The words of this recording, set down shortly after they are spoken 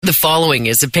The following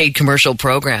is a paid commercial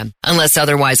program. Unless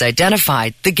otherwise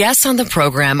identified, the guests on the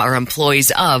program are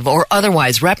employees of or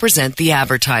otherwise represent the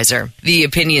advertiser. The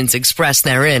opinions expressed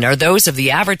therein are those of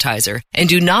the advertiser and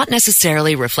do not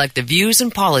necessarily reflect the views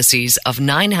and policies of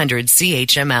 900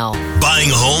 CHML.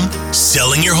 Buying a home?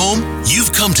 Selling your home?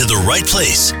 You've come to the right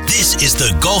place. This is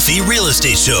the Golfi Real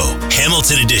Estate Show,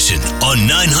 Hamilton Edition on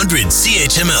 900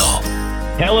 CHML.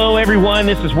 Hello, everyone.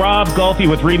 This is Rob Golfi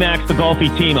with RE/MAX, the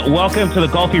Golfi Team. Welcome to the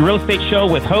Golfi Real Estate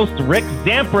Show with host Rick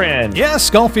Zamprin. Yes,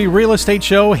 Golfi Real Estate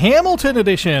Show, Hamilton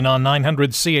Edition on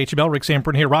 900 CHML. Rick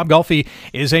Zamprin here. Rob Golfi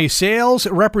is a sales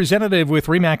representative with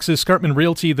RE/MAX Escarpment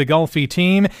Realty, the Golfi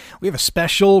Team. We have a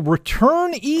special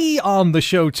returnee on the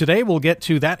show today. We'll get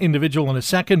to that individual in a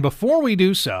second. Before we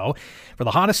do so, for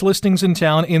the hottest listings in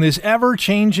town in this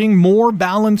ever-changing, more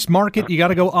balanced market, you got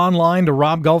to go online to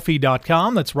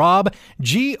robgolfi.com. That's Rob,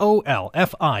 GOLFI.com.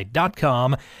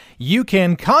 You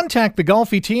can contact the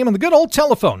Golfi Team on the good old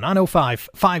telephone,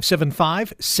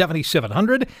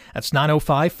 905-575-7700. That's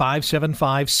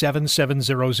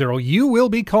 905-575-7700. You will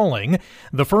be calling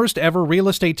the first ever real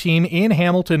estate team in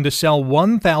Hamilton to sell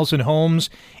 1,000 homes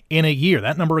in a year.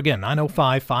 That number again,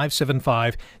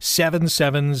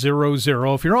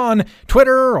 905-575-7700. If you're on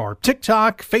Twitter or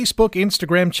TikTok, Facebook,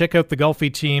 Instagram, check out the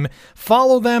Golfi Team.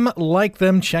 Follow them, like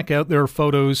them, check out their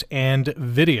photos and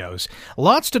videos.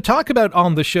 Lots to talk about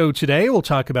on the show today. We'll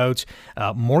talk about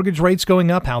mortgage rates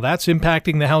going up, how that's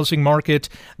impacting the housing market,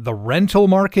 the rental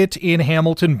market in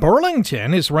Hamilton.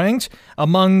 Burlington is ranked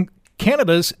among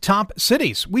Canada's top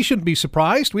cities. We shouldn't be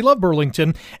surprised. We love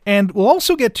Burlington. And we'll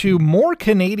also get to more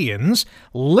Canadians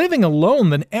living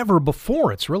alone than ever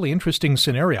before. It's a really interesting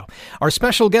scenario. Our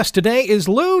special guest today is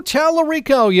Lou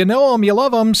Tallarico. You know him, you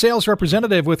love him. Sales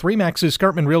representative with RE/MAX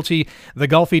Escarpment Realty, the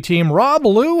Golfi Team. Rob,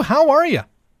 Lou, how are you?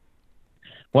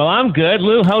 Well, I'm good.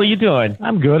 Lou, how are you doing?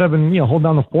 I'm good. I've been, holding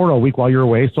down the fort all week while you're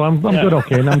away, so I'm good.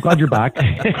 Okay, and I'm glad you're back.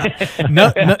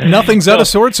 Nothing's out of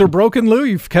sorts or broken, Lou.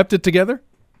 You've kept it together.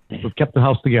 We've kept the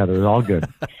house together. It's all good.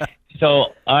 So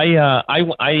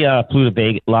I flew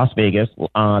to Las Vegas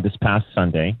this past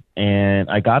Sunday, and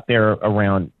I got there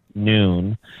around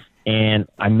noon, and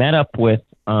I met up with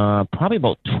probably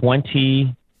about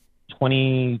 22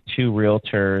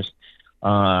 realtors.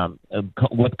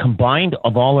 What combined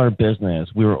of all our business,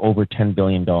 we were over $10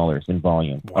 billion in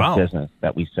volume of business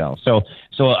that we sell. So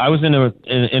I was in a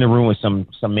room with some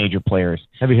major players,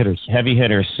 heavy hitters.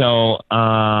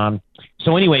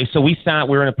 So anyway, we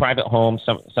were in a private home,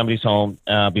 somebody's home,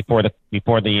 before the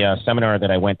seminar that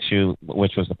I went to,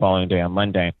 which was the following day on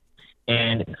Monday.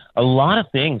 And a lot of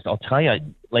things, I'll tell you,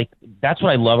 like, that's what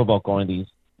I love about going to these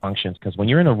functions, because when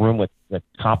you're in a room with the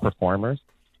top performers,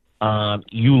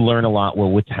 you learn a lot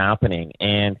what's happening.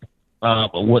 And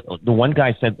what the one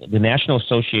guy said, the National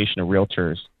Association of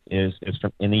Realtors is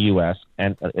from in the U.S.,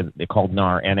 and they're called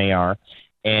NAR, and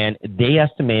they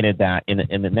estimated that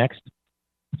in the next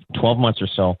 12 months or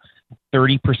so,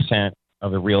 30%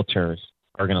 of the realtors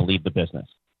are going to leave the business.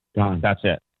 Gone. That's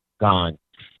it. Gone.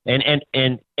 And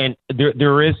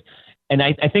there is, and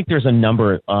I think there's a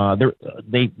number.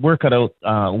 They work it out.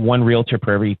 One realtor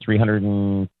per every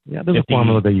 300. Yeah, there's a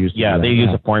formula they use. Yeah, they use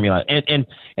a formula.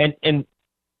 And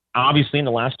obviously in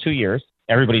the last 2 years,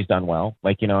 everybody's done well.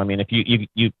 Like, if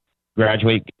you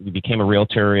graduate, you became a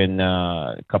realtor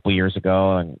a couple of years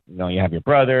ago, and you have your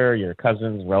brother, your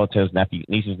cousins, relatives,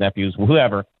 nieces, nephews,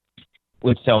 whoever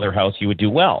would sell their house, you would do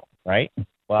well, right?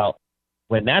 Well,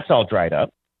 when that's all dried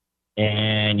up,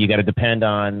 and you got to depend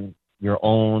on your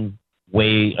own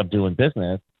way of doing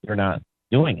business, you're not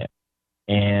doing it.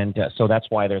 And so that's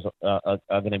why there's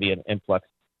going to be an influx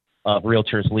of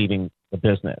realtors leaving the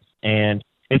business. And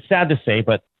it's sad to say,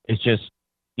 but it's just,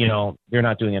 they're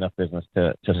not doing enough business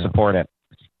to support it.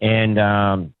 And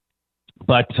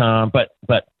but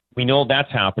we know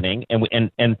that's happening,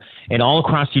 and all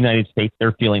across the United States,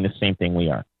 they're feeling the same thing we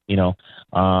are.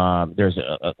 There's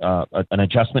an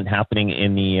adjustment happening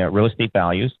in the real estate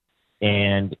values,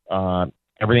 and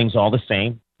everything's all the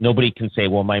same. Nobody can say,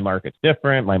 well, my market's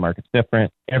different.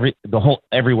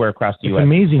 Everywhere across the U.S. It's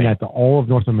amazing that all of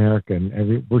North America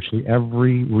and virtually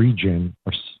every region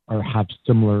have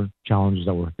similar challenges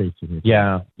that we're facing.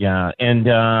 Yeah. And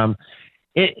I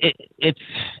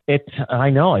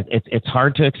know it's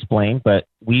hard to explain, but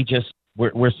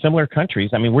we're similar countries.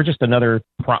 I mean, we're just another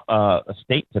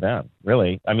state to them,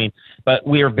 really. I mean, but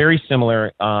we are very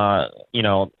similar. Our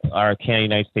Canada,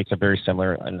 United States are very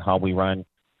similar in how we run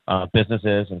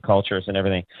businesses and cultures and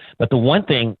everything. But the one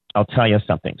thing, I'll tell you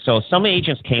something. So some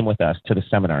agents came with us to the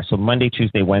seminar. So Monday,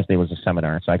 Tuesday, Wednesday was a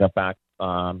seminar. So I got back,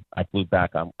 I flew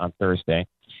back on Thursday.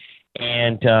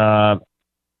 And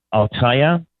I'll tell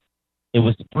you, it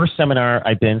was the first seminar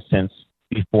I've been since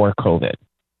before COVID.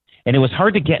 And it was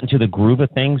hard to get into the groove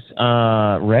of things,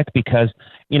 Rick, because,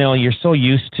 you're so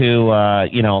used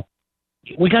to,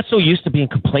 we got so used to being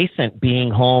complacent, being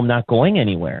home, not going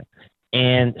anywhere.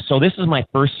 And so this is my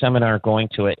first seminar going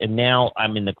to it, and now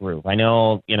I'm in the groove. I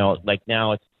know,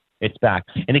 now it's back.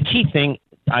 And the key thing,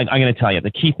 I'm going to tell you, the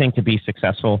key thing to be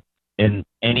successful in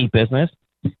any business,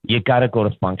 you got to go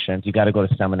to functions, you got to go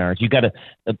to seminars, you got to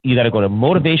go to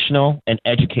motivational and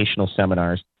educational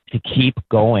seminars to keep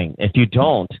going. If you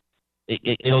don't,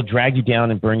 it'll drag you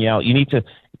down and burn you out. You need to.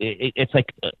 It's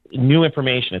like new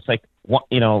information. It's like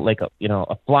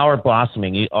a flower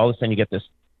blossoming. All of a sudden, you get this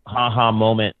ha-ha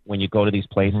moment when you go to these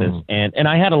places. And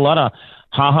I had a lot of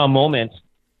ha-ha moments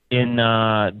during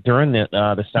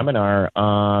the seminar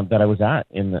that I was at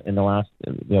in the last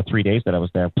 3 days that I was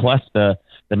there. Plus the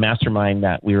mastermind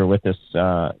that we were with, this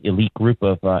elite group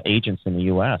of agents in the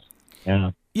U.S.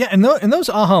 Yeah. Yeah, and those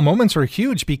aha moments are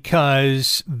huge,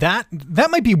 because that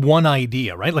might be one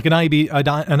idea, right? Like an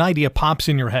idea pops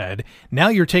in your head. Now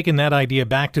you're taking that idea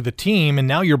back to the team, and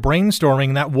now you're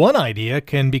brainstorming. That one idea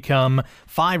can become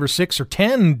 5 or 6 or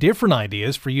 10 different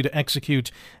ideas for you to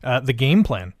execute the game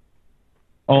plan.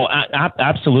 Oh,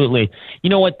 absolutely. You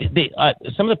know what?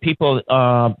 Some of the people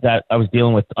that I was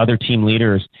dealing with, other team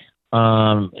leaders,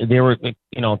 they were,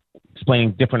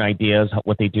 explaining different ideas,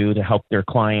 what they do to help their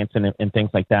clients and things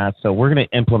like that. So we're going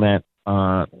to implement,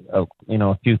 a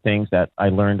few things that I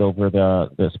learned over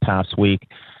this past week.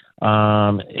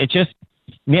 It just,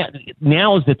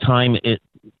 now is the time with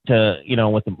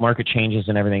the market changes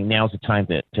and everything, now's the time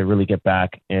to really get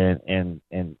back and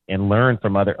learn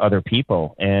from other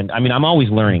people. And I mean, I'm always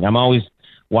learning. I'm always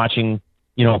watching,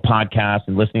 podcasts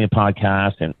and listening to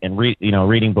podcasts and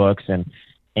reading books and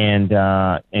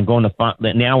going to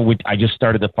now I just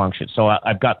started the function. So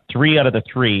I've got 3 out of the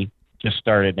 3 just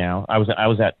started now. I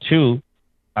was at 2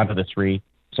 out of the 3.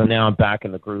 So now I'm back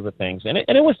in the groove of things. And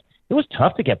it was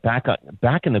tough to get back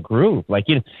in the groove. Like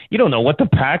you don't know what to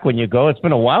pack when you go. It's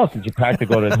been a while since you packed to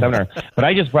go to a seminar. But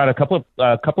I just brought a couple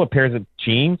of pairs of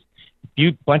jeans,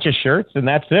 a bunch of shirts, and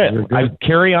that's it. I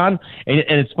carry on. And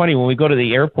it's funny, when we go to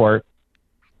the airport,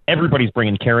 everybody's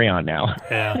bringing carry-on now.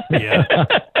 Yeah.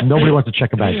 Nobody wants to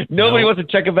check a bag. Nobody wants to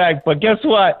check a bag. But guess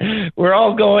what? We're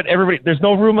all going. There's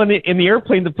no room in the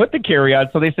airplane to put the carry-on.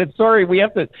 So they said, sorry, we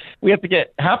have to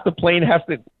get half the plane has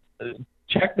to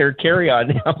check their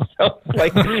carry-on now. So it's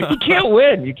like you can't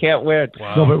win. You can't win.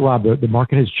 Wow. No, but Rob, the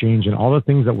market has changed, and all the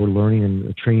things that we're learning and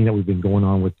the training that we've been going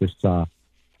on with this that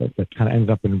kind of ended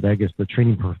up in Vegas, the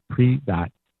training pre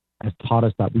that has taught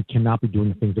us that we cannot be doing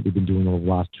the things that we've been doing over the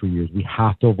last 2 years. We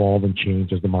have to evolve and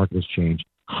change as the market has changed.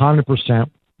 100%.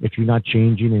 If you're not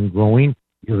changing and growing,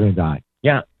 you're going to die.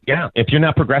 Yeah. If you're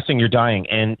not progressing, you're dying,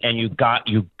 and you got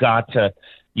to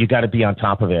be on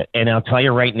top of it. And I'll tell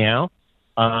you right now,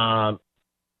 I'm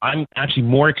actually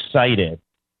more excited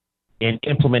in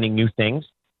implementing new things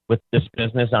with this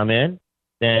business I'm in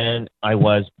than I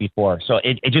was before. So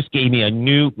it just gave me a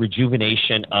new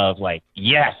rejuvenation of like,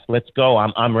 yes, let's go.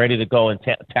 I'm ready to go and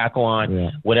tackle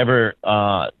on whatever,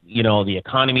 the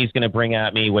economy is going to bring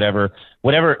at me, whatever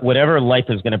life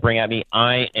is going to bring at me.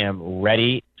 I am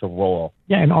ready to roll.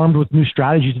 Yeah. And armed with new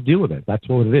strategies to deal with it. That's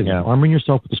what it is. Yeah. Arming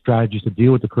yourself with the strategies to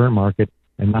deal with the current market.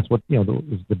 And that's what,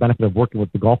 the benefit of working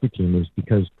with the Golfi team is,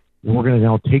 because we're going to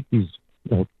now take these,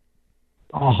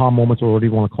 aha moments, or whatever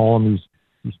you want to call them,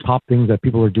 these top things that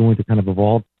people are doing to kind of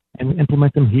evolve and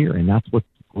implement them here. And that's what's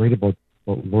great about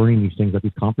learning these things at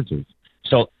these conferences.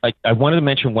 So I wanted to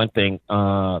mention one thing,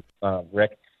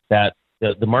 Rick, that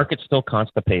the market's still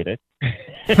constipated.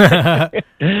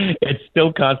 It's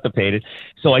still constipated.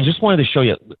 So I just wanted to show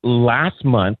you last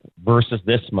month versus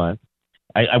this month.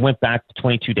 I went back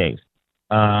 22 days.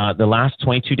 The last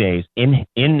 22 days in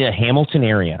the Hamilton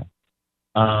area,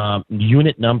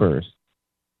 unit numbers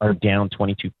are down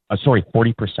 40%.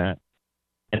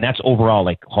 And that's overall,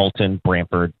 like Halton,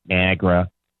 Brantford, Niagara.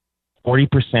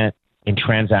 40% in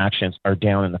transactions are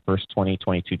down in the first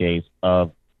 22 days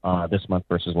of this month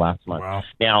versus last month. Wow.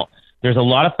 Now, there's a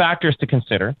lot of factors to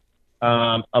consider.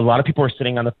 A lot of people are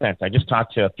sitting on the fence. I just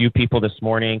talked to a few people this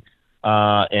morning,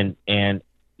 and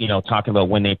talking about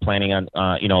when they're planning on,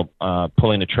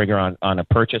 pulling the trigger on a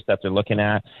purchase that they're looking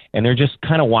at, and they're just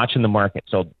kind of watching the market.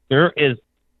 So there is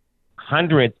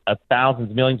hundreds of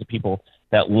thousands, millions of people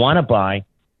that want to buy.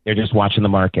 They're just watching the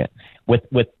market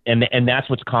and that's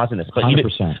what's causing this. But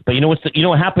 100%.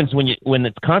 What happens when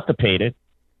it's constipated,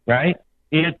 right?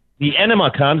 The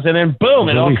enema comes and then boom,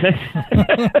 and all.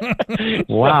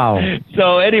 Wow.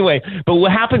 So anyway, but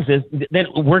what happens is then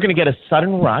we're going to get a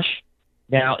sudden rush.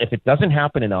 Now, if it doesn't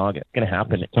happen in August, it's going to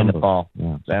happen in the fall.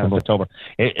 October.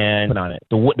 And on it,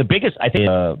 the biggest, I think,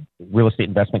 real estate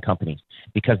investment companies,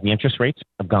 because the interest rates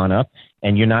have gone up,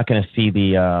 and you're not going to see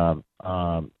the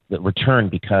return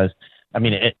because, I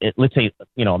mean, let's say,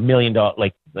 $1 million,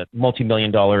 like the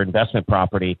multi-million-dollar investment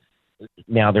property,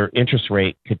 now their interest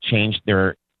rate could change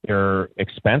their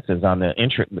expenses on the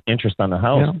interest on the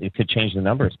house. Yeah. It could change the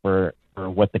numbers for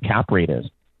what the cap rate is.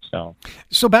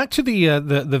 So back to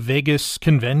the Vegas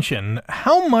convention,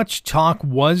 how much talk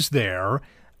was there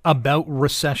about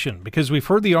recession? Because we've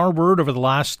heard the R word over the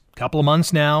last couple of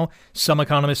months now. Some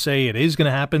economists say it is going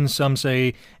to happen. Some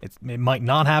say it might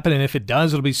not happen. And if it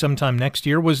does, it'll be sometime next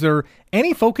year. Was there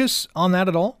any focus on that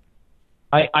at all?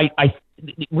 I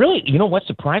really, what,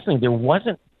 surprisingly, there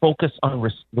wasn't focus on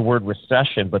the word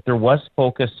recession, but there was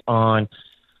focus on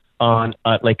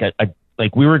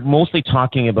like we were mostly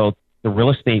talking about the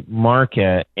real estate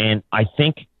market, and I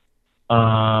think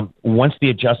once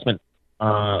the adjustment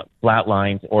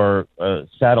flatlines or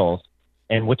settles,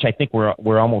 and which I think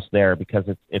we're almost there, because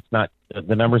it's not,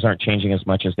 the numbers aren't changing as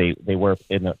much as they were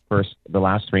in the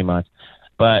last 3 months.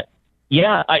 But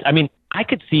yeah, I mean, I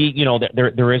could see that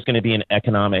there is going to be an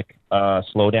economic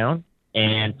slowdown,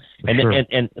 and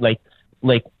like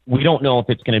we don't know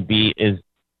if it's going to be as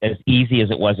easy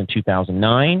as it was in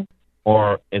 2009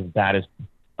 or as bad as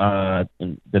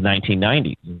in the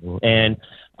 1990s. And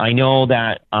I know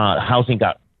that housing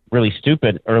got really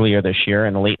stupid earlier this year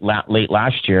and late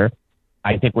last year.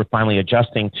 I think we're finally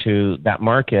adjusting to that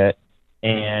market,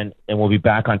 and we'll be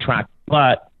back on track.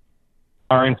 But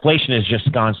our inflation has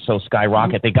just gone so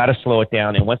skyrocket. They got to slow it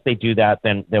down, and once they do that,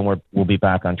 then we'll be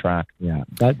back on track. Yeah,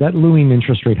 that looming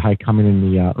interest rate hike coming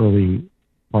in the early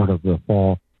part of the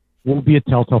fall will be a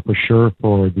telltale for sure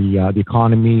for the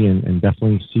economy, and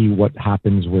definitely see what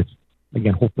happens with,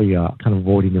 again, hopefully kind of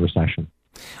avoiding the recession.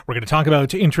 We're going to talk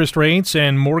about interest rates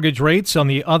and mortgage rates on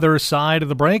the other side of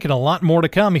the break, and a lot more to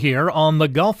come here on the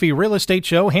Golfi Real Estate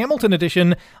Show, Hamilton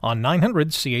Edition, on 900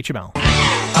 CHML.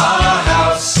 Our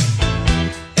house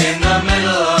in the middle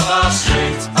of our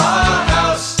street. Our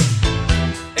house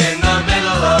in the middle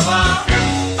of our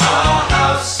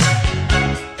house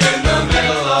in the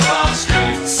middle of our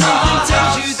street. Something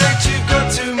tells you that you've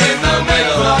got to move in the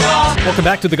middle of our. Welcome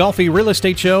back to the Golfi Real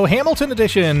Estate Show, Hamilton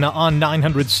Edition, on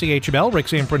 900 CHML. Rick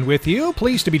Sanford with you.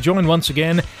 Pleased to be joined once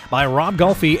again by Rob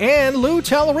Golfi and Lou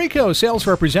Tallarico, sales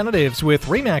representatives with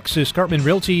RE/MAX Escarpment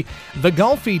Realty, the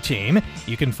Golfi Team.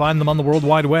 You can find them on the World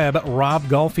Wide Web,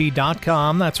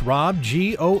 robgolfi.com. That's Rob,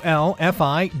 GOLFI.com.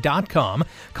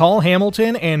 Call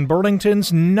Hamilton and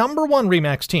Burlington's #1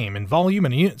 RE/MAX team in volume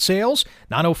and unit sales,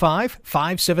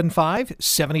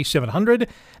 905-575-7700,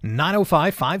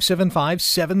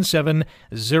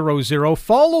 905-575-7700.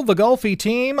 Follow the Golfi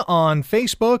Team on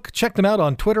Facebook. Check them out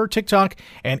on Twitter, TikTok,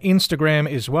 and Instagram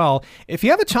as well. If you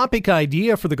have a topic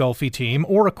idea for the Golfi Team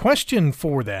or a question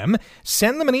for them,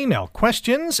 send them an email,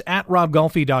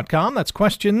 questions@robgolfi.com. That's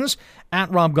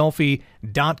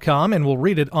questions@robgolfi.com, and we'll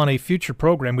read it on a future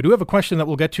program. We do have a question that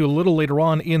we'll get to a little later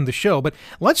on in the show, but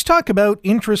let's talk about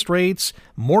interest rates,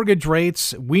 mortgage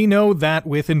rates. We know that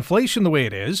with inflation the way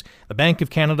it is, the Bank of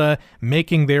Canada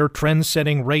making their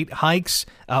trend-setting rate hikes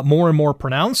more and more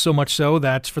pronounced, so much so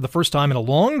that for the first time in a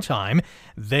long time,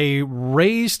 they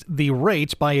raised the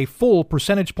rate by a full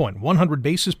percentage point, 100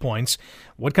 basis points.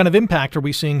 What kind of impact are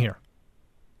we seeing here?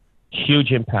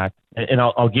 Huge impact. And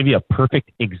I'll give you a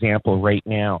perfect example right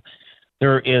now.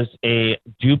 There is a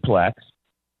duplex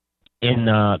in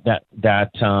that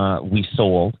we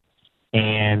sold,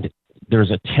 and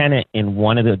there's a tenant in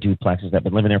one of the duplexes that's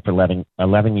been living there for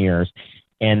 11 years,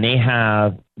 and they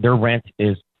have, their rent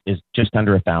is just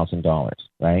under $1,000,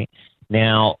 right?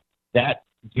 Now, that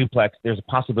duplex, there's a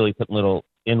possibility of putting little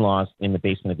in-laws in the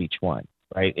basement of each one,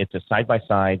 right? It's a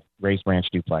side-by-side raised ranch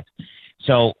duplex.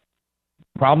 So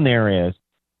problem there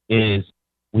is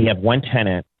we have one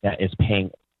tenant that is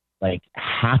paying like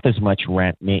half as much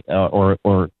rent, or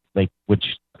like, which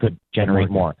could generate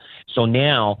more. So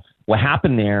now what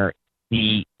happened there,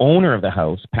 the owner of the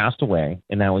house passed away,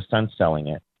 and now his son's selling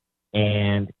it,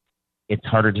 and it's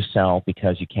harder to sell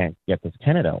because you can't get this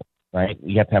tenant out, right?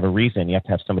 You have to have a reason. You have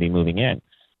to have somebody moving in.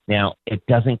 Now, it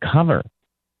doesn't cover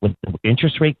what the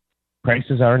interest rates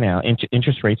are now. It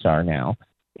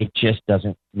just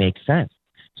doesn't make sense.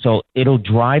 So it'll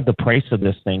drive the price of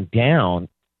this thing down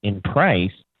in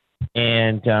price,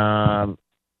 and I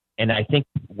think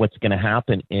what's going to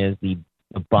happen is the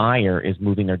buyer is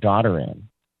moving their daughter in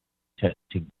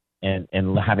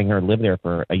and having her live there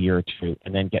for a year or two,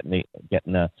 and then getting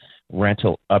the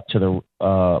rental up to the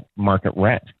market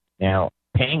rent. Now,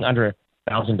 paying under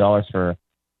 $1,000 for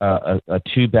a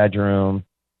 2-bedroom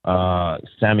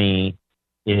semi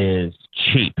is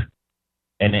cheap,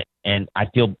 and I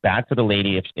feel bad for the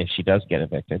lady if she does get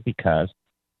evicted, because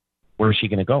where is she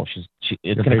going to go?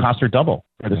 It's going to cost her double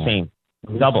for the same.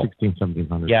 Double.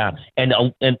 1,600. Yeah, and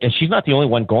she's not the only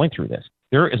one going through this.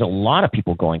 There is a lot of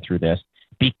people going through this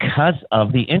because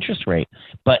of the interest rate,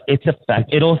 but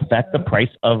it'll affect the price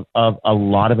of a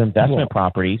lot of investment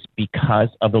properties because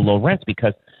of the low rents.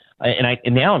 Because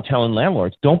and now I'm telling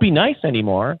landlords, don't be nice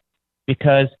anymore,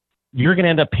 because you're going to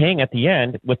end up paying at the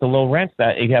end with the low rents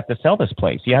that you have to sell this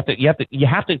place. You have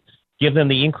to give them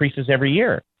the increases every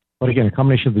year. But again, a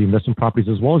combination of the investment properties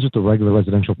as well as just the regular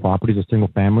residential properties, the single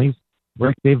families,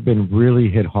 Rick, they've been really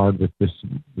hit hard with this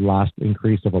last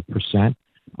increase of 1%.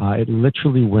 It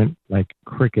literally went like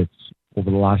crickets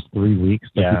over the last 3 weeks.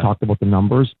 We talked about the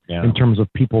numbers in terms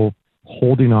of people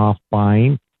holding off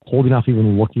buying, holding off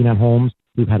even looking at homes.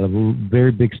 We've had a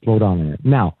very big slowdown in it.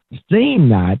 Now, saying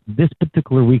that, this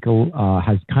particular week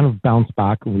has kind of bounced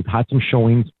back. We've had some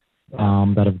showings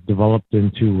that have developed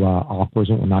into offers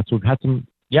and whatnot. So we've had some.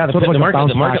 Yeah,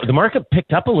 the market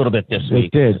picked up a little bit this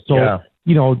week. It did. So,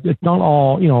 it's not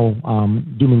all,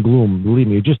 doom and gloom. Believe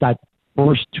me, just that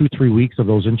first 2-3 weeks of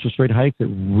those interest rate hikes, it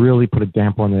really put a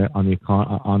damp on the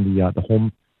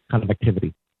home kind of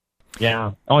activity.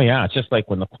 Yeah. Oh, yeah. It's just like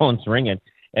when the phone's ringing,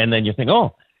 and then you think,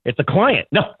 oh, it's a client.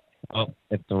 No. Oh,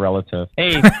 it's a relative.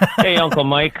 Hey, Uncle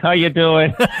Mike, how you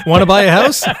doing? Want to buy a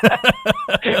house?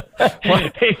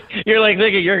 You're like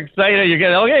thinking, you're excited. You're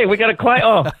getting, okay, we got a client.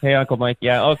 Oh, hey, Uncle Mike.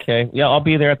 Yeah, okay. Yeah, I'll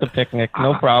be there at the picnic.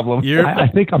 No problem. I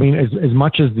think, as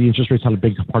much as the interest rates had a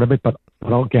big part of it, but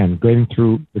again, going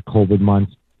through the COVID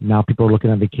months, now people are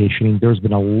looking at vacationing. There's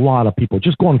been a lot of people.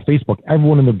 Just go on Facebook.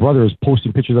 Everyone and their brother is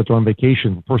posting pictures that they're on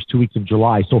vacation the first 2 weeks of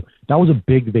July. So that was a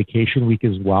big vacation week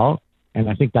as well. And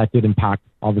I think that did impact,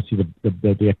 obviously,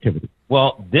 the activity.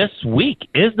 Well, this week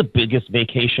is the biggest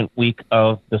vacation week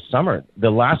of the summer. The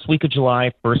last week of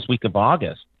July, first week of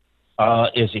August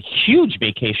is a huge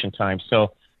vacation time.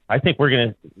 So I think we're going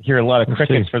to hear a lot of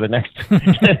crickets for the next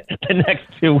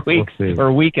 2 weeks or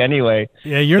a week anyway.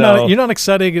 Yeah, you're not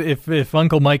excited if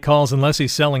Uncle Mike calls unless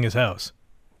he's selling his house.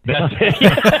 That's it.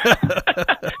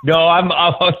 No,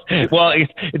 well,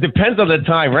 it depends on the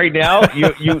time. Right now,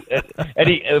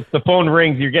 if the phone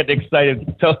rings, you're getting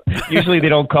excited. So usually they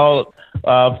don't call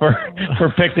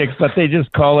for picnics, but they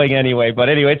just calling anyway. But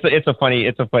anyway, it's a funny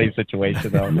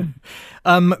situation though.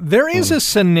 There is a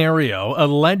scenario,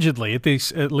 allegedly, at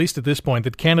least at this point,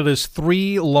 that Canada's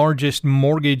 3 largest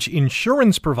mortgage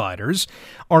insurance providers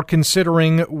are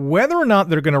considering whether or not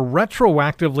they're going to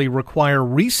retroactively require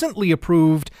recently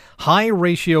approved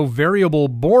high-ratio variable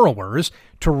borrowers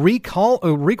to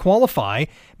requalify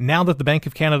now that the Bank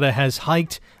of Canada has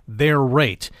hiked their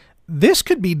rate. This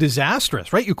could be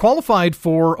disastrous, right? You qualified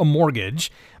for a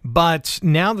mortgage, but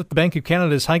now that the Bank of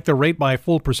Canada has hiked their rate by a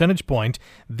full percentage point,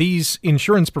 these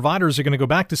insurance providers are going to go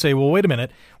back to say, well, wait a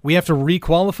minute, we have to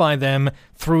requalify them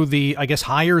through the, I guess,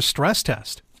 higher stress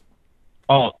test.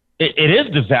 Oh, it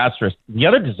is disastrous. The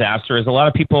other disaster is a lot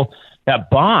of people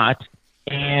that bought,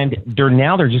 and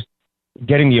they're just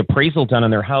getting the appraisal done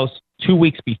on their house 2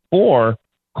 weeks before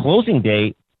closing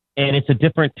date, and it's a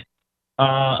different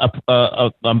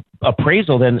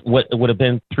appraisal than what it would have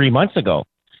been 3 months ago.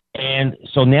 And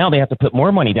so now they have to put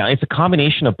more money down. It's a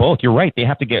combination of both. You're right. They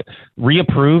have to get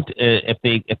reapproved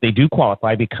if they do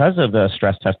qualify because of the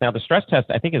stress test. Now the stress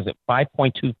test, I think, is at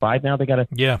 5.25 now they got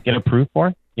to get approved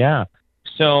for. Yeah.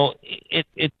 So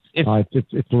it's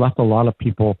left a lot of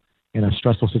people in a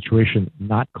stressful situation.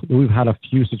 We've had a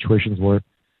few situations where,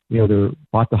 they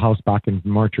bought the house back in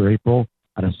March or April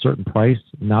at a certain price.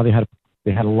 Now they had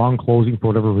a long closing for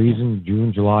whatever reason,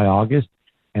 June, July, August,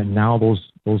 and now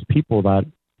those people that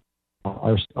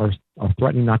are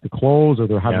threatening not to close, or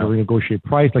they're having to renegotiate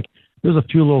price. Like, there's a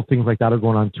few little things like that are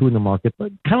going on too in the market,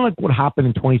 but kind of like what happened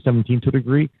in 2017 to a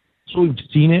degree. So we've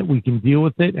seen it, we can deal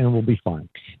with it, and we'll be fine.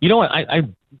 You know what?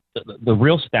 The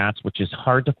real stats, which is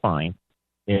hard to find,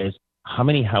 is how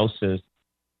many houses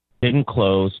didn't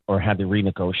close or had to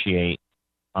renegotiate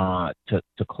to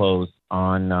close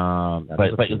on.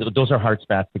 But those are hard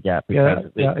stats to get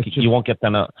because you won't get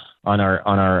them on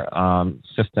our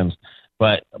systems.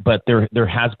 But there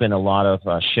has been a lot of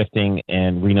shifting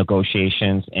and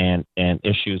renegotiations and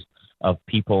issues of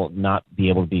people not be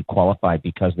able to be qualified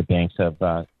because the banks have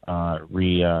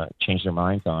changed their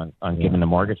minds on giving the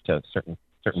mortgage to certain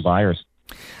buyers.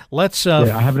 Let's.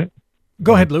 I haven't.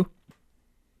 Go ahead, Lou.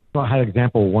 So I had an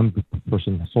example. One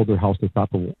person sold their house, they thought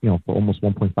for almost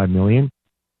 $1.5 million,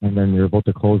 and then they're about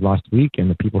to close last week, and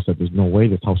the people said, "There's no way,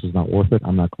 this house is not worth it.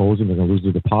 I'm not closing. They're going to lose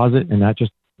their deposit," and that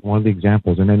just one of the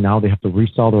examples. And then now they have to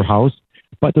resell their house.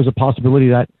 But there's a possibility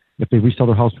that if they resell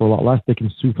their house for a lot less, they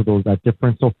can sue for that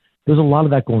difference. So there's a lot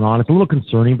of that going on. It's a little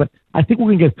concerning, but I think we're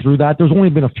going to get through that. There's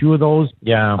only been a few of those.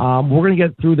 Yeah. We're going to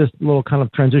get through this little kind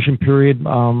of transition period,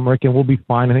 Rick, and we'll be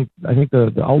fine. I think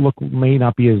the outlook may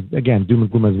not be as, again, doom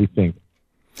and gloom as we think.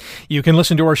 You can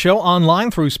listen to our show online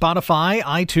through Spotify,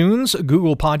 iTunes,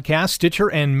 Google Podcasts,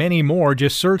 Stitcher, and many more.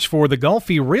 Just search for the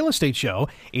Golfi Real Estate Show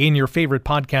in your favorite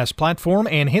podcast platform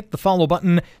and hit the follow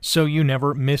button so you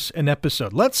never miss an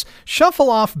episode. Let's shuffle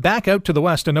off back out to the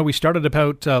west. I know we started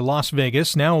about Las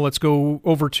Vegas. Now let's go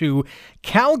over to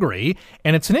Calgary.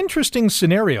 And it's an interesting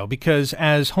scenario because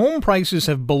as home prices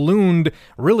have ballooned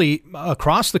really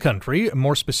across the country,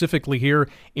 more specifically here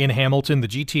in Hamilton, the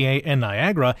GTA, and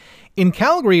Niagara, in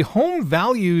Calgary, home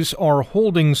values are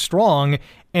holding strong,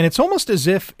 and it's almost as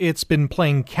if it's been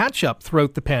playing catch-up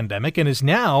throughout the pandemic and is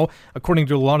now, according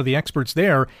to a lot of the experts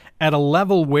there, at a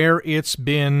level where it's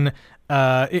been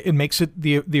it makes it,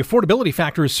 the affordability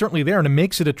factor is certainly there, and it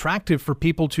makes it attractive for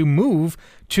people to move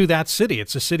to that city.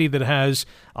 It's a city that has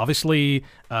obviously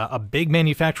a big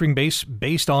manufacturing base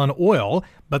based on oil,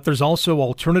 but there's also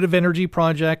alternative energy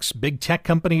projects. Big tech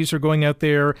companies are going out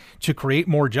there to create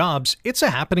more jobs. It's a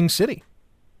happening city.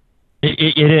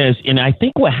 It is, and I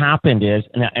think what happened is,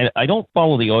 and I don't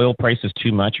follow the oil prices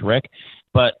too much, Rick,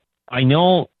 but I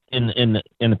know in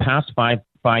the past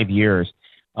five years,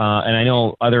 and I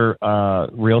know other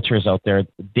realtors out there,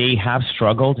 they have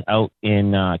struggled out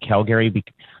in Calgary,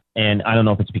 and I don't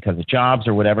know if it's because of jobs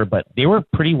or whatever, but they were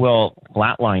pretty well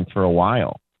flatlined for a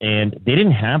while, and they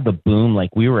didn't have the boom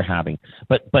like we were having.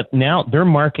 But now their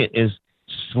market is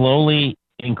slowly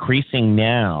increasing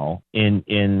now in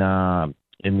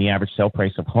the average sale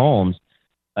price of homes.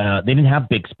 They didn't have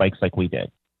big spikes like we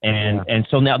did. And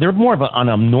so now they're more of on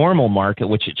a normal market,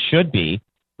 which it should be,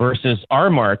 versus our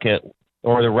market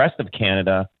or the rest of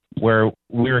Canada, where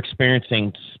we're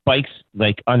experiencing spikes,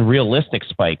 like unrealistic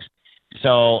spikes.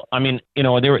 So, I mean, they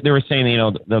were saying,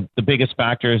 the biggest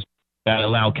factors that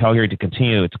allow Calgary to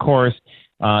continue its course is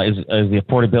the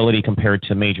affordability compared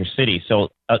to major cities. So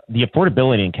the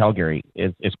affordability in Calgary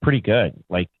is pretty good.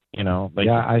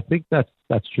 Yeah, I think that's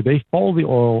true. They follow the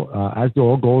oil as the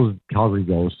oil goes, Calgary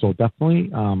goes. So definitely,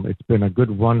 it's been a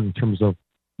good run in terms of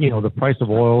the price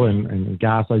of oil and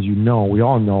gas, as we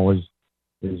all know, is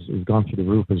gone through the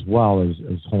roof as well as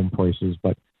home prices.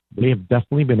 But they have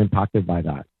definitely been impacted by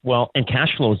that. Well, and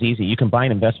cash flow is easy. You can buy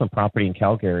an investment property in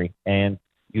Calgary, and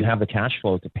you have the cash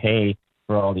flow to pay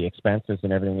for all the expenses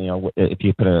and everything, if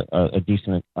you put a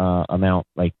decent amount,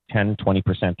 like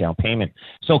 10-20% down payment.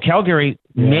 So Calgary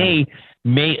may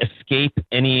escape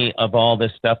any of all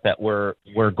this stuff that we're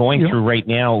going through right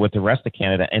now with the rest of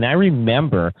Canada. And I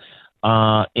remember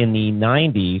in the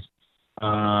 90s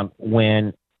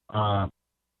when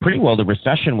pretty well the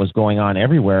recession was going on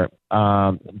everywhere.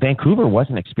 Vancouver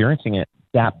wasn't experiencing it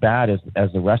that bad as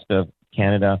the rest of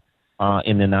Canada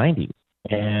in the 90s.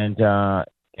 And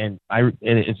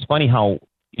it's funny how,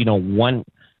 one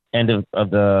end of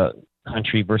the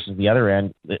country versus the other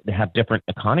end, they have different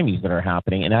economies that are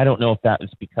happening. And I don't know if that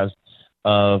is because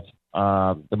of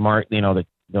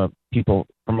the people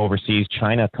from overseas,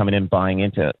 China coming in, buying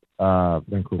into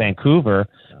Vancouver,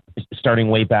 starting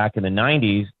way back in the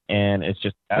 90s. And it's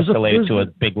just escalated to a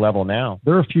big level now.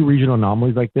 There are a few regional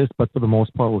anomalies like this, but for the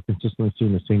most part, we're consistently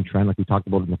seeing the same trend like we talked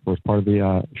about in the first part of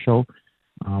the show.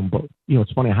 But,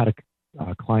 it's funny, I had a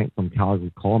client from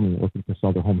Calgary call me looking to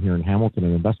sell their home here in Hamilton,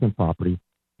 an investment property,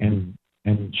 and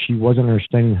she wasn't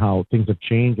understanding how things have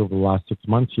changed over the last 6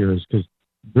 months here, is because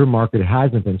their market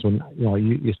hasn't been. So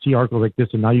you see articles like this,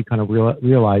 and now you kind of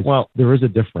realize there is a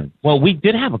difference. Well, we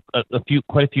did have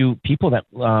quite a few people that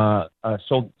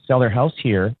sell their house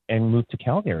here and moved to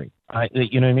Calgary.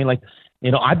 You know what I mean? Like,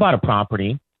 I bought a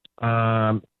property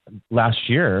last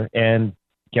year, and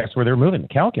guess where they're moving?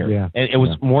 Calgary. Yeah. And it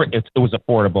was it was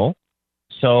affordable.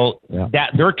 So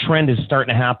that their trend is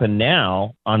starting to happen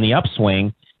now on the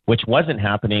upswing, which wasn't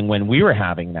happening when we were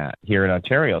having that here in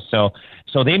Ontario. So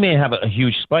they may have a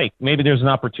huge spike. Maybe there's an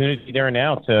opportunity there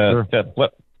now to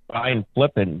flip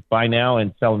and buy now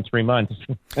and sell in 3 months.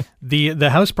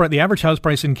 The average house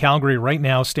price in Calgary right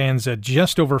now stands at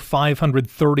just over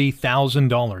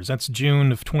 $530,000. That's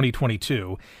June of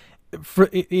 2022.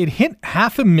 It hit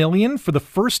 $500,000 for the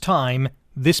first time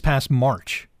this past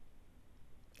March.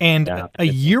 And a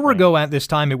year ago at this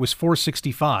time, it was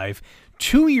 $465,000.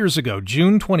 2 years ago,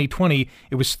 June 2020,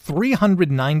 it was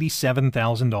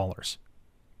 $397,000.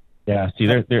 Yeah, see,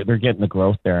 they're getting the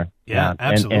growth there. Yeah,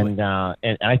 absolutely.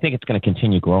 And I think it's going to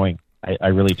continue growing. I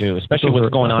really do, especially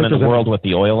what's going on in the world with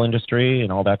the oil industry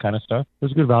and all that kind of stuff.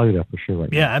 There's a good value there for sure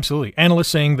right now. Yeah, absolutely. Analysts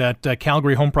saying that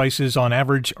Calgary home prices on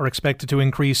average are expected to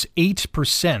increase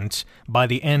 8% by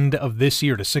the end of this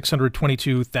year to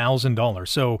 $622,000.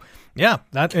 So, yeah,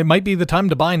 it might be the time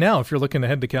to buy now if you're looking to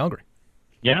head to Calgary.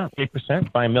 Yeah,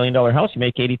 8%. Buy $1 million house, you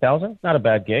make $80,000. Not a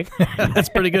bad gig. That's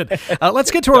pretty good. Let's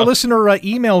get to our listener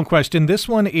email question. This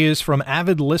one is from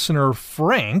avid listener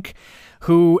Frank,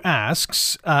 who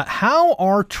asks, how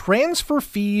are transfer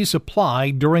fees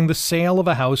applied during the sale of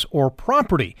a house or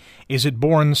property? Is it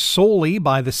borne solely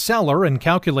by the seller and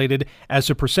calculated as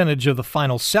a percentage of the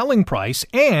final selling price?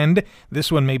 And,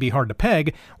 this one may be hard to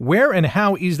peg, where and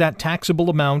how is that taxable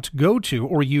amount go to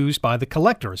or used by the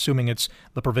collector, assuming it's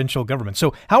the provincial government?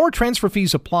 So how are transfer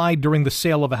fees applied during the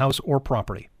sale of a house or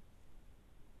property?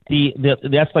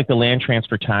 That's like the land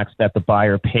transfer tax that the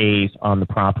buyer pays on the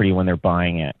property when they're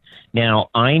buying it. Now,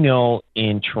 I know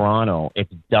in Toronto,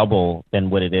 it's double than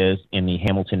what it is in the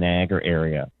Hamilton Niagara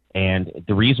area. And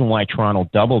the reason why Toronto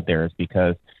doubled there is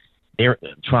because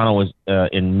Toronto was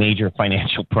in major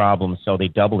financial problems, so they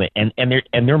doubled it. And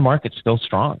their market's still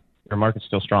strong.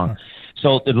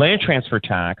 So the land transfer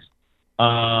tax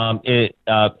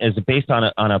is based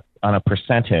on a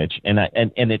percentage, and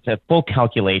it's a full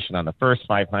calculation. On the first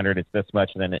 500, it's this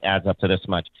much, and then it adds up to this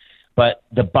much. But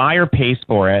the buyer pays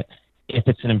for it. If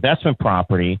it's an investment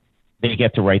property, they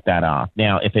get to write that off.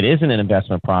 Now, if it isn't an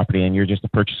investment property and you're just a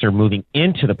purchaser moving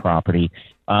into the property,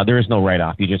 there is no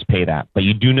write-off. You just pay that. But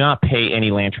you do not pay any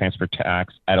land transfer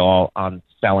tax at all on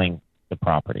selling the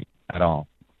property at all.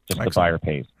 Just Excellent. The buyer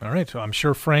pays. All right. So I'm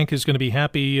sure Frank is going to be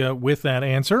happy with that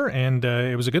answer, and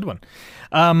it was a good one.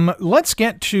 Let's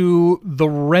get to the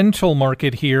rental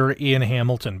market here in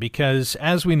Hamilton, because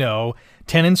as we know,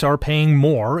 tenants are paying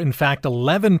more, in fact,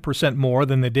 11% more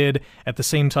than they did at the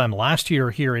same time last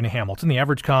year here in Hamilton. The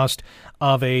average cost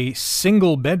of a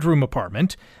single-bedroom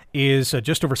apartment is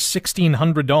just over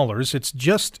 $1,600. It's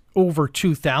just over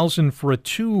 $2,000 for a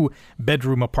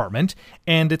two-bedroom apartment,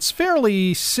 and it's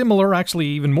fairly similar, actually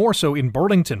even more so in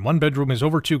Burlington. One bedroom is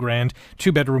over $2,000,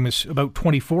 two-bedroom is about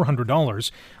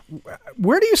 $2,400.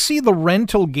 Where do you see the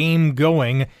rental game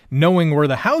going, knowing where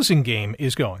the housing game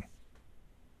is going?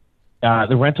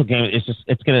 The rental game is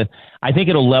I think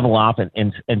it'll level off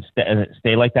and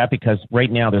stay like that, because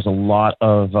right now there's a lot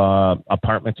of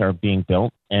apartments are being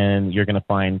built, and you're going to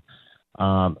find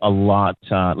a lot,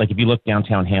 like if you look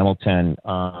downtown Hamilton, there's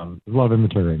a lot of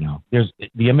inventory right now.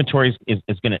 The inventory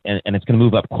is going to, and it's going to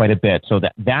move up quite a bit. So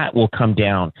that will come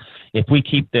down. If we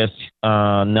keep this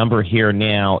number here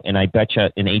now, and I bet you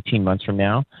in 18 months from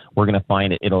now, we're going to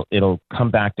find it'll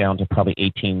come back down to probably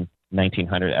 $1,900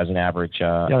 as an average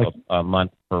a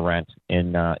month for rent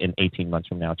in 18 months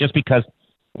from now. Just because,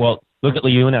 well, look at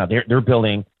Leuna. They're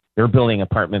building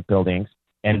apartment buildings,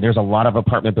 and there's a lot of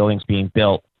apartment buildings being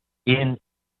built in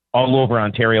all over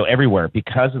Ontario, everywhere,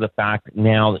 because of the fact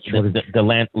now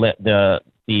the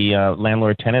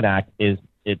Landlord Tenant Act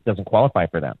it doesn't qualify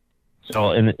for them.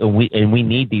 So, and we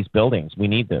need these buildings. We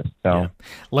need this. So, yeah.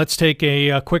 Let's take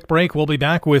a quick break. We'll be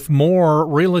back with more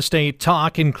real estate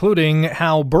talk, including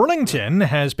how Burlington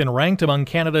has been ranked among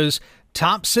Canada's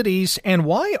top cities and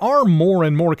why are more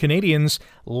and more Canadians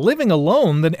living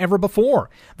alone than ever before.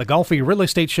 The Golfi Real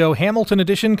Estate Show Hamilton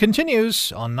edition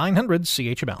continues on 900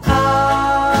 CHML.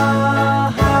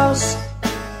 Our house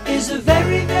is a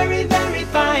very, very, very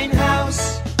fine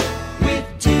house with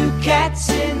 2 cats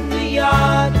in the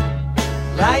yard.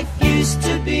 Life used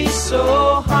to be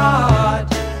so hard.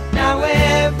 Now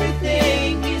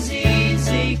everything is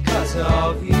easy 'cause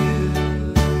of you.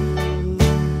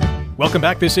 Welcome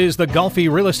back. This is the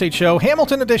Golfi Real Estate Show,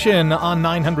 Hamilton edition on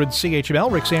 900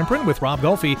 CHML. Rick Samprin with Rob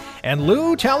Golfi and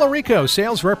Lou Tallarico,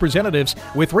 sales representatives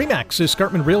with RE/MAX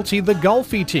Escarpment Realty, the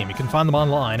Golfi Team. You can find them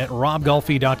online at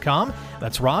robgolfi.com.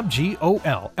 That's Rob,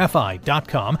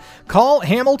 Golfi.com. Call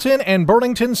Hamilton and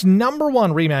Burlington's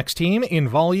 #1 RE/MAX team in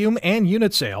volume and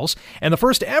unit sales, and the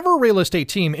first ever real estate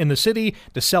team in the city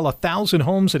to sell 1,000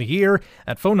 homes in a year.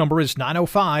 That phone number is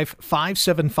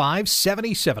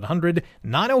 905-575-7700,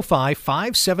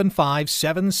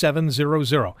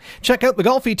 905-575-7700. Check out the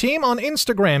Golfi Team on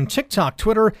Instagram, TikTok,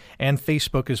 Twitter, and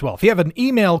Facebook as well. If you have an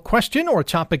email question or a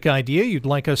topic idea you'd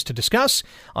like us to discuss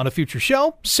on a future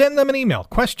show, send them an email,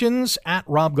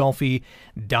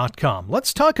 questions@robgolfi.com.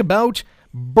 Let's talk about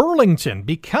Burlington,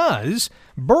 because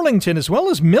Burlington, as well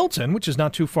as Milton, which is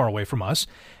not too far away from us,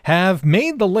 have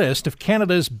made the list of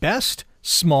Canada's best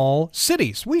small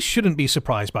cities. We shouldn't be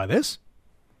surprised by this.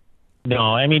 No,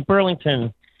 I mean,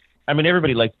 Burlington,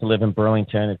 everybody likes to live in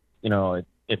Burlington.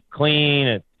 It's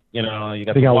clean. You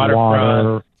got the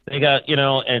waterfront. They got,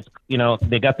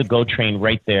 they got the GO train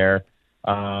right there.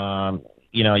 You're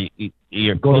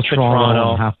Go close to to Toronto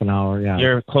Toronto. in half an hour. Yeah.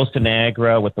 You're close to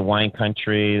Niagara with the wine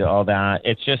country, all that.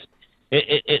 It's just,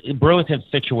 Burlington's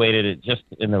situated just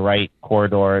in the right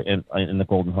corridor in the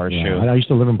Golden Horseshoe. I used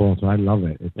to live in Burlington. I love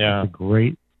it. It's a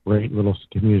great little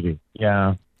community.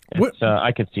 Yeah.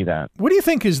 I could see that. What do you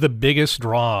think is the biggest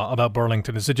draw about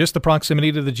Burlington? Is it just the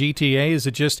proximity to the GTA? Is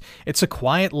it just it's a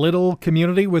quiet little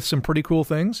community with some pretty cool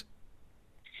things?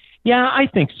 Yeah, I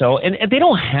think so. And they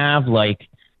don't have like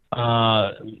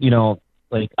Hamilton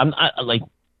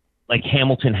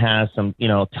has some,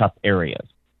 tough areas.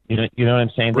 You know what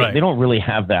I'm saying? Right. They don't really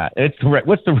have that.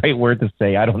 What's the right word to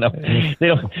say? I don't know. They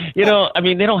don't. They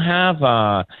don't have.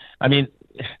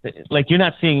 You're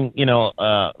not seeing.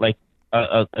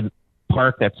 A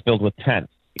park that's filled with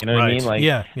tents. You know what I mean? Like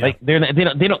they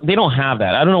don't have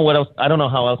that. I don't know what else. I don't know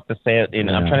how else to say it.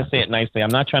 I'm trying to say it nicely. I'm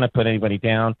not trying to put anybody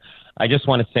down. I just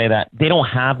want to say that they don't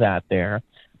have that there.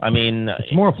 I mean,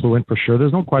 it's more affluent for sure.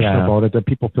 There's no question about it. That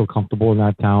people feel comfortable in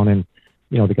that town, and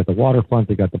they got the waterfront,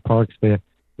 they got the parks, they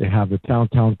have the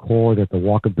downtown core, they have the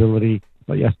walkability.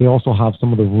 But yes, they also have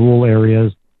some of the rural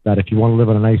areas that if you want to live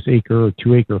on a nice acre or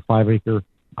 2 acre or 5 acre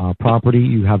property,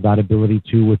 you have that ability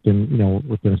to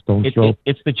within a stone's throw.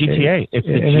 It's the GTA. It's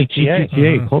the GTA.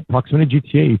 Mm-hmm. Proximity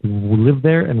GTA. You can live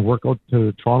there and work out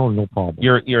to Toronto, no problem.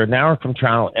 You're an hour from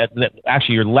Toronto.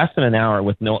 Actually, you're less than an hour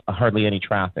with hardly any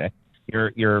traffic.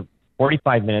 You're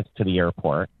 45 minutes to the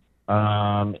airport,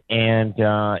 and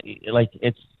a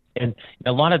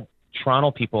lot of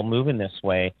Toronto people moving this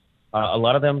way. A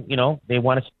lot of them, they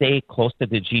want to stay close to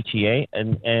the GTA,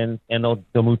 and they'll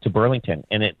move to Burlington,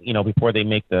 and before they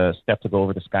make the step to go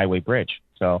over the Skyway Bridge.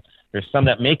 So there's some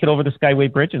that make it over the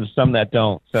Skyway Bridge, and some that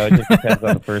don't. So it just depends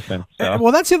on the person. So.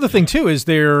 Well, that's the other thing too. Is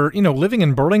living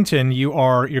in Burlington,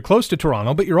 you're close to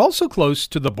Toronto, but you're also close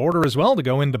to the border as well to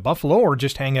go into Buffalo or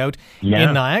just hang out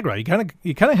in Niagara. You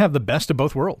kind of have the best of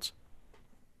both worlds.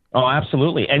 Oh,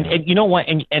 absolutely. And you know what?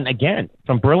 And again,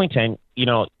 from Burlington,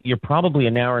 you're probably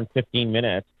an hour and 15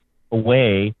 minutes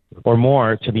away or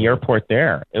more to the airport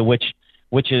there, which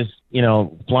is,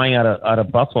 flying out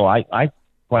of Buffalo. I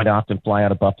quite often fly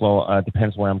out of Buffalo.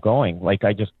 Depends where I'm going. Like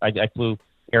I flew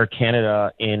Air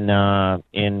Canada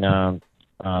from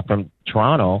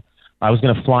Toronto. I was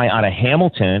going to fly out of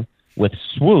Hamilton with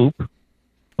Swoop,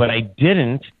 but I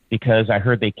didn't because I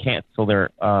heard they cancel their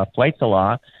flights a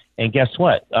lot. And guess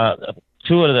what?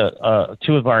 Two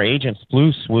of our agents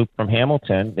flew Swoop from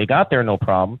Hamilton. They got there no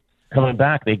problem. Coming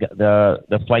back,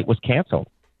 the flight was canceled.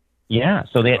 Yeah,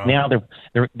 so they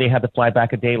had to fly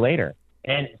back a day later.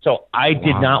 And so I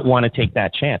did not want to take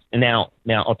that chance. And now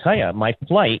I'll tell you, my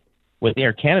flight with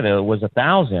Air Canada was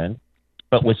 1,000,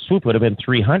 but with Swoop would have been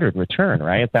 300 return,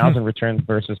 right? 1,000 return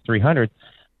versus 300.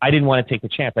 I didn't want to take the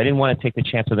chance. I didn't want to take the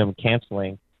chance of them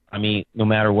canceling. I mean, no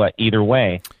matter what, either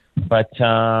way. But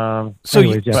Burlington's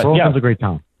a great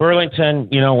town. Burlington,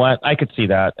 you know what? I could see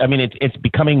that. I mean, it's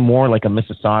becoming more like a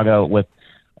Mississauga with,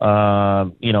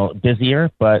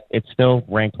 busier, but it's still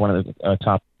ranked one of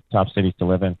the top cities to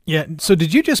live in. Yeah. So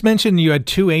did you just mention you had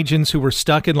two agents who were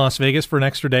stuck in Las Vegas for an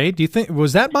extra day? Do you think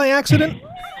was that by accident?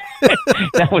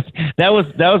 that was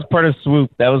part of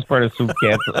Swoop. That was part of Swoop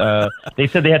camp. They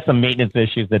said they had some maintenance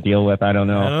issues to deal with. I don't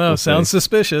know. Sounds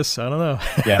suspicious. I don't know.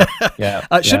 Yeah.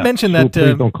 Should mention Swoop, that.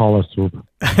 Please don't call us Swoop.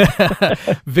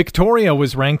 Victoria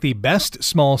was ranked the best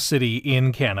small city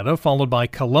in Canada, followed by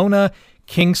Kelowna,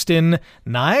 Kingston.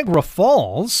 Niagara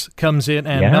Falls comes in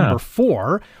at number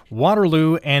 4,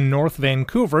 Waterloo, and North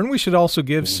Vancouver. And we should also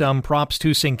give some props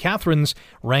to St. Catharines,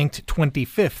 ranked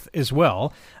 25th as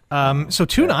well. So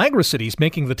two Niagara cities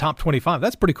making the top 25.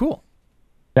 That's pretty cool.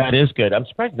 That is good. I'm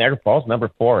surprised Niagara Falls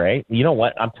number 4, eh? You know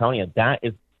what? I'm telling you,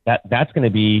 that's going to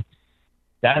be,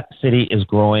 that city is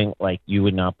growing like you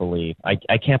would not believe. I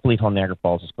can't believe how Niagara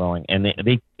Falls is growing, and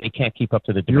they can't keep up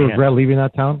to the demand. You regret leaving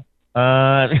that town?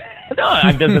 No,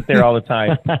 I visit there all the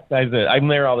time. I'm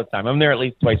there all the time. I'm there at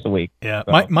least twice a week. Yeah,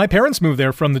 so. My parents moved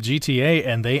there from the GTA,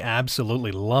 and they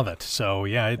absolutely love it. So,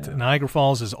 Niagara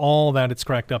Falls is all that it's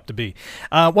cracked up to be.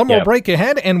 One more break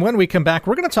ahead, and when we come back,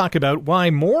 we're going to talk about why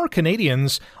more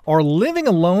Canadians are living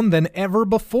alone than ever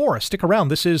before. Stick around.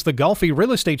 This is the Golfi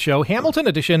Real Estate Show, Hamilton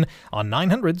edition on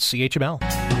 900 CHML.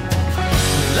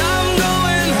 I'm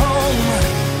going home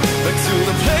to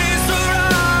the place where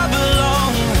I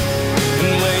belong,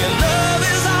 and where your love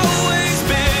has always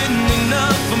been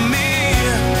enough for me.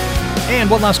 And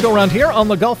one last go around here on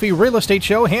the Golfi Real Estate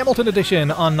Show, Hamilton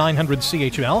edition on 900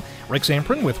 CHML. Rick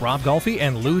Zamprin with Rob Golfi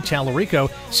and Lou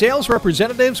Tallarico, sales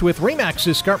representatives with Remax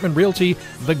Escarpment Realty,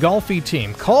 the Golfi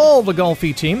Team. Call the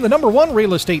Golfi Team, the #1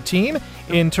 real estate team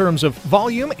in terms of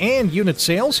volume and unit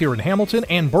sales here in Hamilton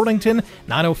and Burlington.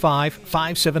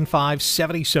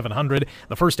 905-575-7700.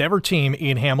 The first ever team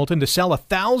in Hamilton to sell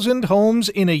 1,000 homes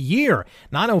in a year.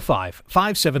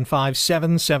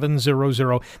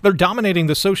 905-575-7700. They're dominating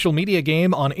the social media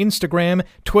game on Instagram,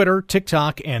 Twitter,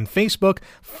 TikTok, and Facebook.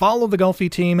 Follow the Golfi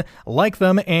team, like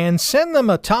them, and send them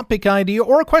a topic idea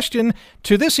or a question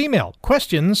to this email,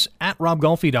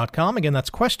 questions@robgolfi.com. Again, that's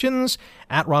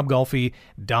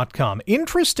questions@robgolfi.com.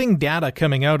 Interesting data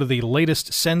coming out of the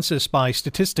latest census by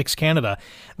Statistics Canada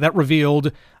that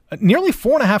revealed nearly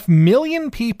 4.5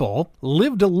 million people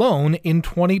lived alone in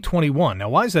 2021. Now,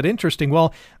 why is that interesting?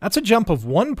 Well, that's a jump of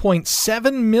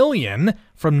 1.7 million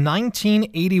from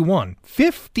 1981.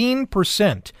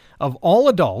 15% of all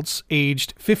adults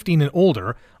aged 15 and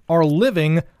older are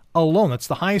living alone. That's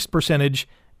the highest percentage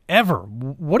ever.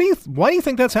 Why do you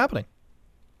think that's happening?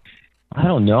 I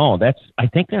don't know. I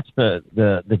think that's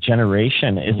the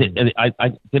generation. Is it?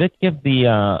 Did it give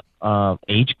the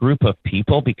age group of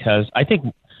people? Because I think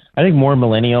more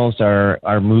millennials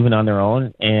are moving on their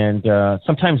own, and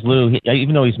sometimes Lou,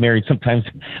 even though he's married, sometimes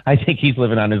I think he's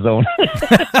living on his own.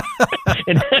 I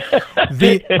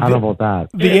don't know about that.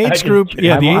 The age group,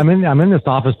 I'm in this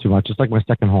office too much. It's like my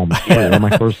second home, or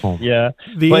my first home. Yeah,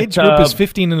 the age group is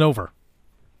 15 and over.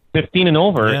 15 and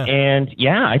over, yeah. And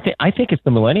I think it's the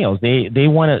millennials. They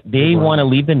want to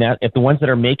leave the net. If the ones that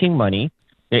are making money,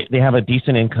 they have a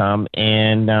decent income,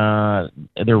 and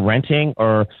they're renting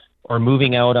or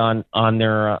moving out on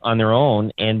their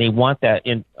own, and they want that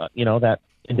that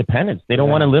independence. They don't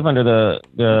want to live under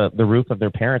the roof of their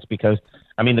parents, because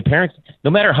the parents,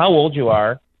 no matter how old you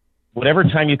are, whatever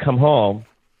time you come home,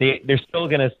 they're still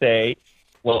going to say,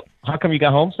 well, how come you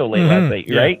got home so late last night,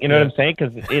 right? You know what I'm saying?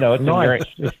 Because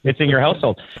it's in your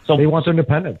household. So they want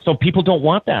independence. So people don't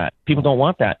want that.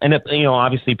 And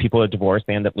obviously people are divorced,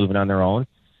 they end up moving on their own.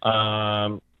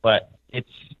 But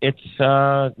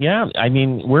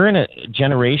we're in a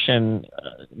generation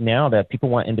now that people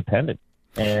want independence,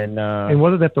 and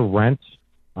whether they have to rent,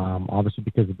 obviously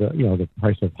because of the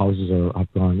price of houses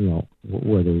have gone,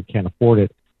 where they can't afford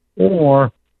it,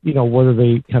 or whether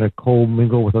they kind of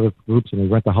co-mingle with other groups and they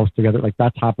rent the house together, like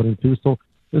that's happening too. So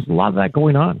there's a lot of that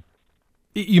going on.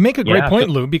 You make a great point,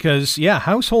 Lou, because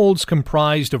households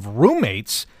comprised of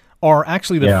roommates are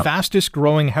actually the fastest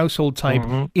growing household type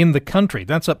in the country.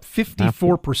 That's up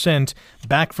 54%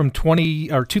 back from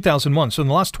 2001. So in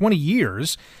the last 20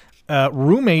 years,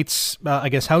 roommates,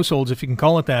 households, if you can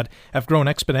call it that, have grown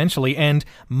exponentially, and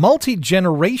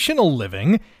multi-generational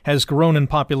living has grown in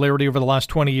popularity over the last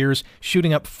 20 years,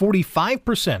 shooting up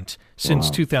 45% since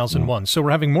 2001. So we're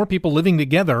having more people living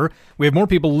together, we have more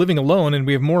people living alone, and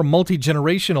we have more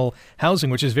multi-generational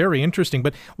housing, which is very interesting.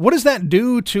 But what does that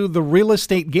do to the real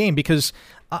estate game? Because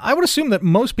I would assume that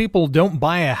most people don't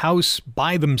buy a house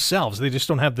by themselves. They just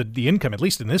don't have the income, at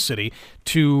least in this city,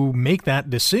 to make that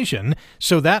decision.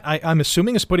 So that, I'm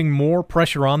assuming, is putting more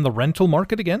pressure on the rental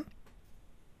market again?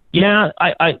 Yeah,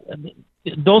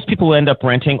 those people end up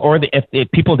renting, or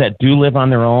if people that do live on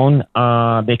their own,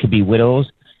 they could be widows,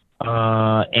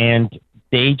 and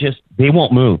they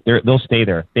won't move. They'll stay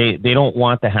there. They don't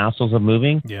want the hassles of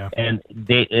moving. Yeah. And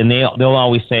they'll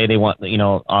always say they want,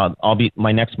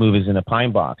 my next move is in a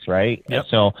pine box, right? Yep.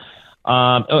 So,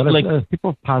 as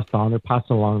people have passed on, they're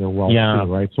passing along their wealth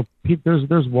too, right? So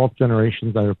there's wealth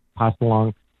generations that are passed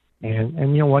along, and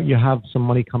you know what? You have some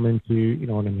money come into,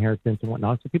 an inheritance and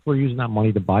whatnot. So people are using that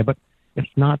money to buy, but if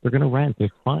not, they're going to rent.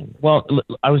 It's fine. Well,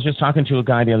 I was just talking to a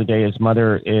guy the other day. His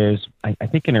mother is, I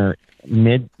think, in her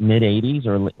mid 80s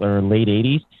or late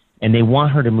 80s, and they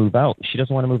want her to move out. She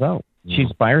doesn't want to move out.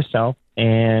 She's by herself,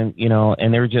 and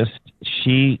and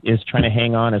she is trying to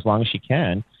hang on as long as she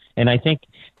can. And I think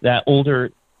that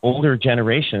older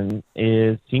generation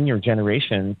is senior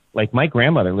generation. Like my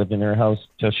grandmother lived in her house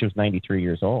till she was 93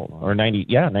 years old, or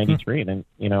 93. And then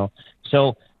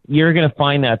so you're going to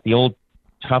find that the old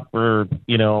tougher,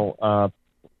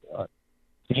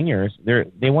 seniors,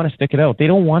 they want to stick it out. They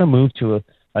don't want to move to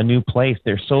a new place.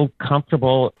 They're so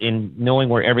comfortable in knowing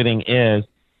where everything is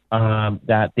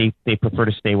that they prefer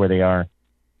to stay where they are.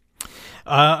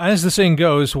 As the saying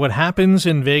goes, what happens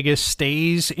in Vegas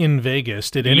stays in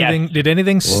Vegas. Did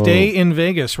anything stay in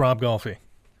Vegas, Rob Golfi?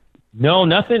 No,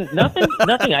 nothing.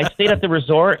 I stayed at the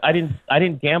resort. I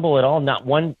didn't gamble at all. Not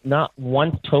one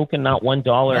token, not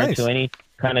 $1 into any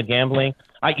kind of gambling.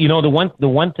 The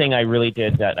one thing I really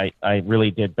did that I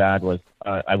really did bad was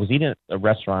I was eating at a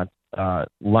restaurant,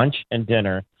 lunch and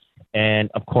dinner, and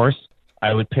of course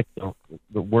I would pick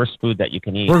the worst food that you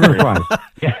can eat. Burger fries.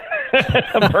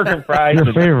 Burger and fries.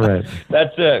 Your favorite.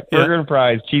 That's it. Burger and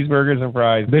fries, cheeseburgers and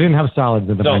fries. They didn't have salads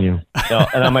in the menu. No.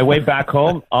 And on my way back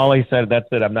home, all I said, "That's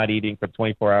it. I'm not eating for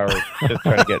 24 hours." Just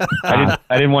trying to get. I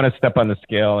didn't want to step on the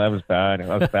scale. That was bad.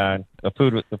 The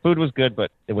food was good,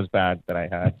 but it was bad that I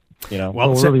had.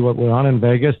 Well, really, what went on in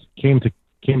Vegas came to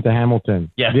Hamilton.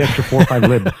 Yeah. The extra 4 or 5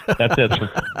 libs. That's it.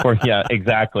 Yeah,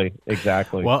 exactly.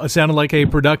 Well, it sounded like a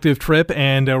productive trip,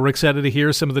 and we're excited to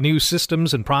hear some of the new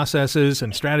systems and processes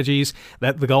and strategies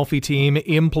that the Golfi team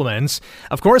implements.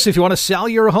 Of course, if you want to sell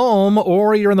your home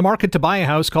or you're in the market to buy a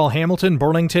house, call Hamilton,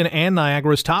 Burlington, and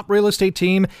Niagara's top real estate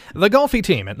team, the Golfi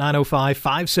team, at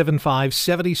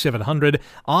 905-575-7700.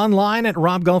 Online at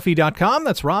robgolfi.com.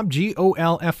 That's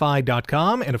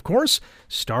robgolfi.com. And of course,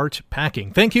 start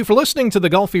packing. Thank you for listening to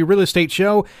the Golfi Real Estate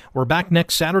Show. We're back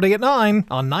next Saturday at 9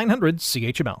 on 900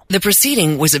 CHML. The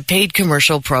proceeding was a paid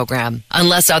commercial program.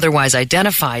 Unless otherwise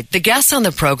identified, the guests on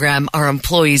the program are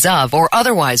employees of or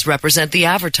otherwise represent the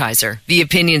advertiser. The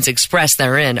opinions expressed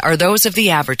therein are those of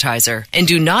the advertiser and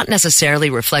do not necessarily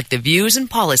reflect the views and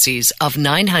policies of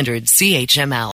 900 CHML.